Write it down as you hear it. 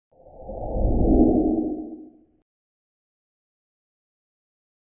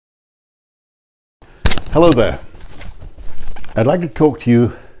Hello there. I'd like to talk to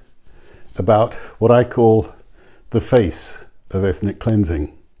you about what I call the face of ethnic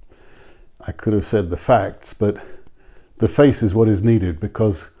cleansing. I could have said the facts, but the face is what is needed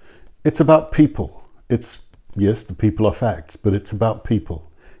because it's about people. Yes, the people are facts, but it's about people,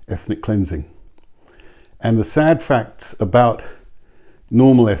 ethnic cleansing. And the sad facts about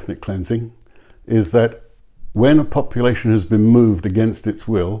normal ethnic cleansing is that when a population has been moved against its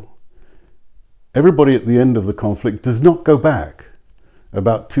will, everybody at the end of the conflict does not go back.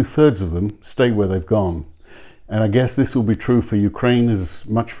 About 2/3 of them stay where they've gone. And I guess this will be true for Ukraine as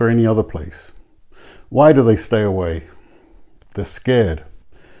much for any other place. Why do they stay away? They're scared.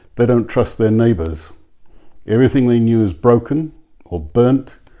 They don't trust their neighbors. Everything they knew is broken or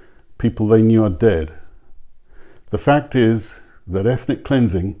burnt. People they knew are dead. The fact is that ethnic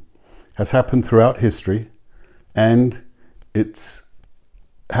cleansing has happened throughout history, and it's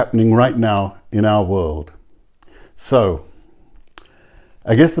happening right now in our world. So,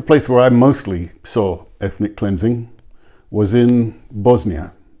 I guess the place where I mostly saw ethnic cleansing was in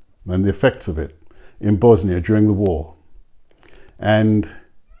Bosnia and the effects of it in Bosnia during the war. And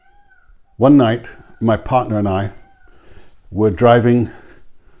one night, my partner and I were driving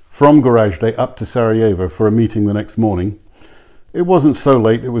from Gorazde up to Sarajevo for a meeting the next morning. It wasn't so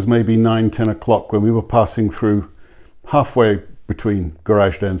late, it was maybe 9-10 o'clock when we were passing through halfway between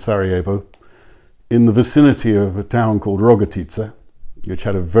Gorazde and Sarajevo in the vicinity of a town called Rogatica, which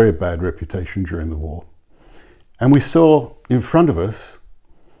had a very bad reputation during the war. And we saw in front of us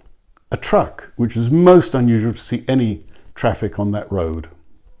a truck, which was most unusual to see any traffic on that road.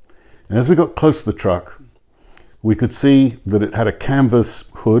 And as we got close to the truck, we could see that it had a canvas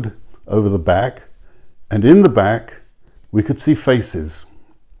hood over the back, and in the back we could see faces.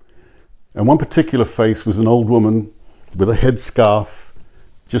 And one particular face was an old woman with a headscarf,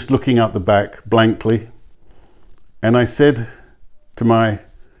 just looking out the back blankly. And I said to my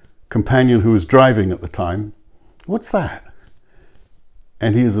companion who was driving at the time, "What's that?"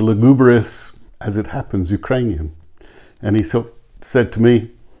 And he is a lugubrious, as it happens, Ukrainian. And he said to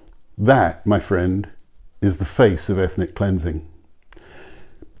me, "That, my friend, is the face of ethnic cleansing."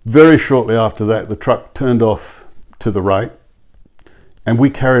 Very shortly after that, the truck turned off to the right, and we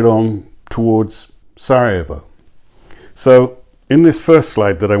carried on towards Sarajevo. So, in this first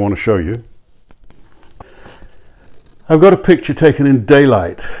slide that I want to show you, I've got a picture taken in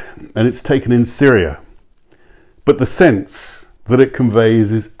daylight, and it's taken in Syria. But the sense that it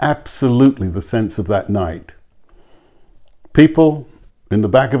conveys is absolutely the sense of that night. People in the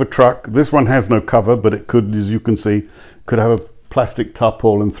back of a truck. This one has no cover, but it could, as you can see, could have a plastic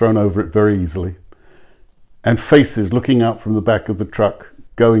tarpaulin thrown over it very easily. And faces looking out from the back of the truck,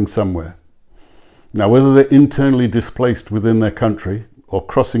 going somewhere. Now, whether they're internally displaced within their country or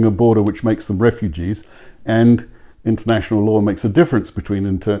crossing a border which makes them refugees, and international law makes a difference between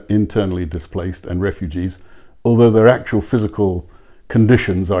internally displaced and refugees, although their actual physical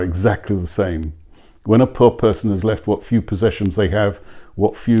conditions are exactly the same. When a poor person has left what few possessions they have,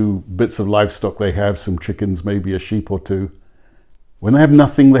 what few bits of livestock they have, some chickens, maybe a sheep or two, when they have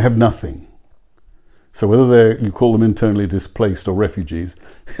nothing, they have nothing. So whether you call them internally displaced or refugees,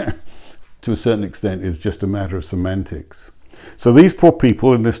 to a certain extent is just a matter of semantics. So these poor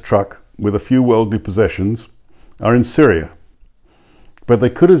people in this truck with a few worldly possessions are in Syria, but they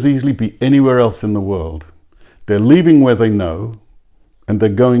could as easily be anywhere else in the world. They're leaving where they know, and they're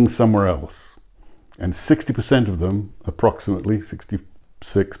going somewhere else. And 60% of them, approximately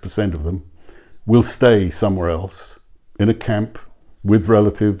 66% of them, will stay somewhere else, in a camp, with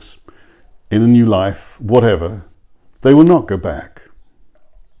relatives, in a new life, whatever. They will not go back.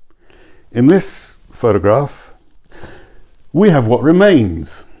 In this photograph, we have what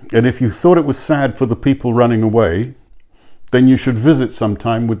remains. And if you thought it was sad for the people running away, then you should visit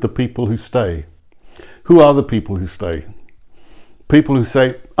sometime with the people who stay. Who are the people who stay? People who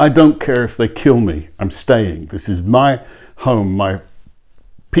say, "I don't care if they kill me, I'm staying. This is my home. My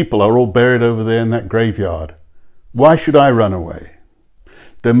people are all buried over there in that graveyard. Why should I run away?"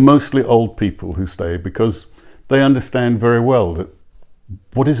 They're mostly old people who stay because they understand very well that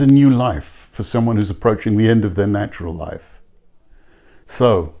what is a new life for someone who's approaching the end of their natural life?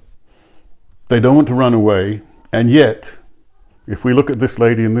 So, they don't want to run away, and yet, if we look at this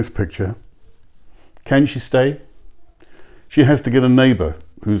lady in this picture, can she stay? She has to get a neighbor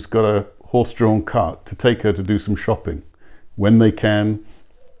who's got a horse-drawn cart to take her to do some shopping. When they can,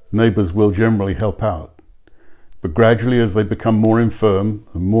 neighbors will generally help out. But gradually, as they become more infirm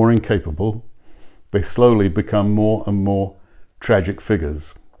and more incapable, they slowly become more and more tragic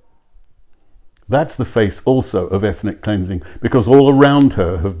figures. That's the face also of ethnic cleansing, because all around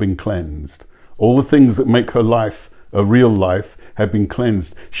her have been cleansed. All the things that make her life a real life had been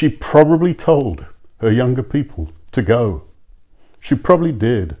cleansed. She probably told her younger people to go. She probably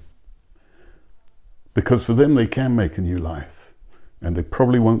did. Because for them, they can make a new life. And they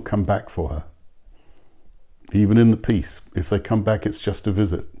probably won't come back for her. Even in the peace, if they come back, it's just a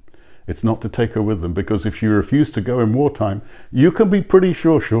visit. It's not to take her with them, because if she refused to go in wartime, you can be pretty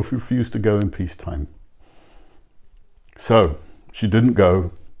sure she'll refuse to go in peacetime. So, she didn't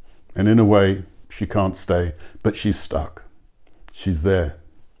go, and in a way, she can't stay, but she's stuck. She's there.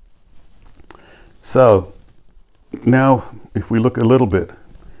 So, now, if we look a little bit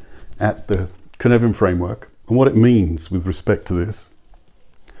at the Cynefin framework and what it means with respect to this,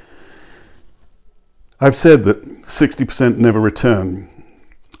 I've said that 60% never return,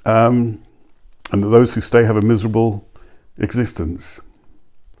 and that those who stay have a miserable existence.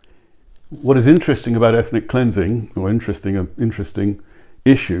 What is interesting about ethnic cleansing, or interesting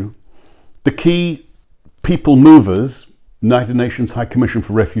issue, the key people movers, United Nations High Commission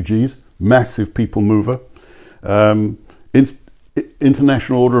for Refugees, massive people mover,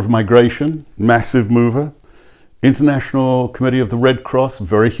 International Order of Migration, massive mover, International Committee of the Red Cross,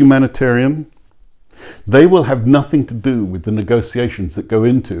 very humanitarian. They will have nothing to do with the negotiations that go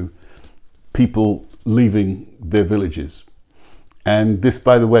into people leaving their villages. And this,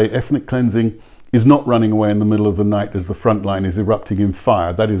 by the way, ethnic cleansing is not running away in the middle of the night as the front line is erupting in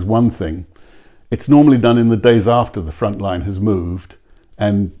fire. That is one thing. It's normally done in the days after the front line has moved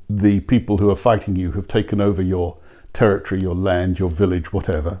and the people who are fighting you have taken over your territory, your land, your village,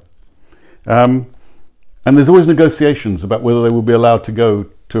 whatever. And there's always negotiations about whether they will be allowed to go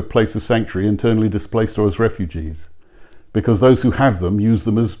to a place of sanctuary, internally displaced or as refugees, because those who have them use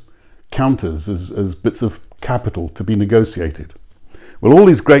them as counters, as bits of capital to be negotiated. Well, all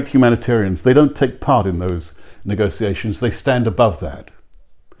these great humanitarians, they don't take part in those negotiations, they stand above that.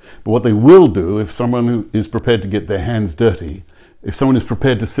 But what they will do, if someone who is prepared to get their hands dirty, if someone is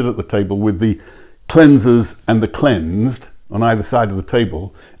prepared to sit at the table with the cleansers and the cleansed on either side of the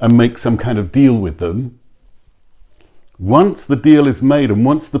table and make some kind of deal with them, once the deal is made and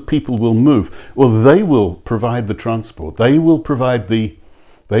once the people will move, well, they will provide the transport. They will provide the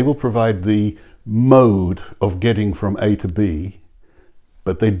mode of getting from A to B,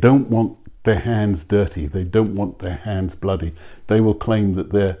 but they don't want their hands dirty. They don't want their hands bloody. They will claim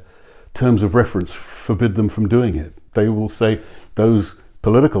that their terms of reference forbid them from doing it. They will say those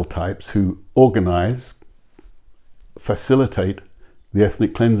political types who organize, facilitate the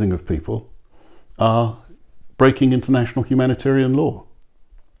ethnic cleansing of people are breaking international humanitarian law.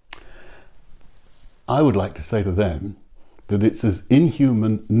 I would like to say to them that it's as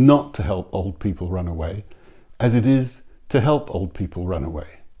inhuman not to help old people run away as it is to help old people run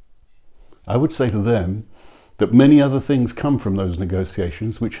away. I would say to them that many other things come from those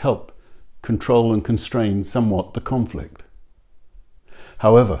negotiations which help control and constrain somewhat the conflict.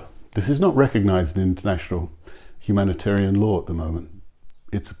 However, this is not recognized in international humanitarian law at the moment.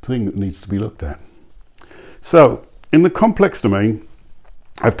 It's a thing that needs to be looked at. So, in the complex domain,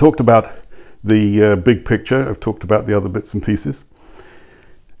 I've talked about the big picture, I've talked about the other bits and pieces.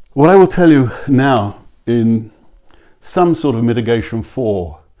 What I will tell you now, in some sort of mitigation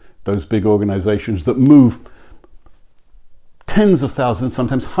for those big organizations that move tens of thousands,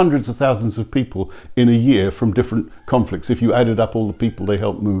 sometimes hundreds of thousands of people in a year from different conflicts, if you added up all the people they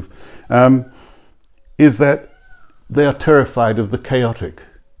help move, is that they are terrified of the chaotic.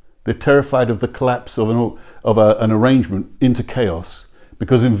 They're terrified of the collapse of an arrangement into chaos,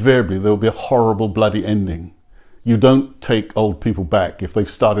 because invariably there will be a horrible, bloody ending. You don't take old people back if they've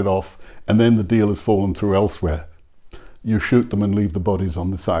started off and then the deal has fallen through elsewhere. You shoot them and leave the bodies on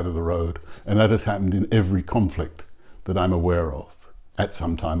the side of the road. And that has happened in every conflict that I'm aware of at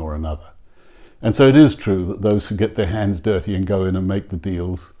some time or another. And so it is true that those who get their hands dirty and go in and make the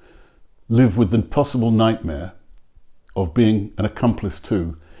deals live with the possible nightmare of being an accomplice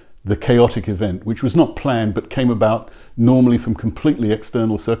to the chaotic event, which was not planned but came about normally from completely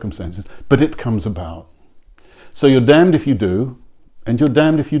external circumstances, but it comes about. So you're damned if you do, and you're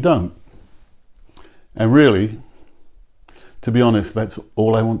damned if you don't. And really, to be honest, that's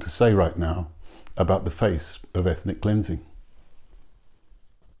all I want to say right now about the face of ethnic cleansing.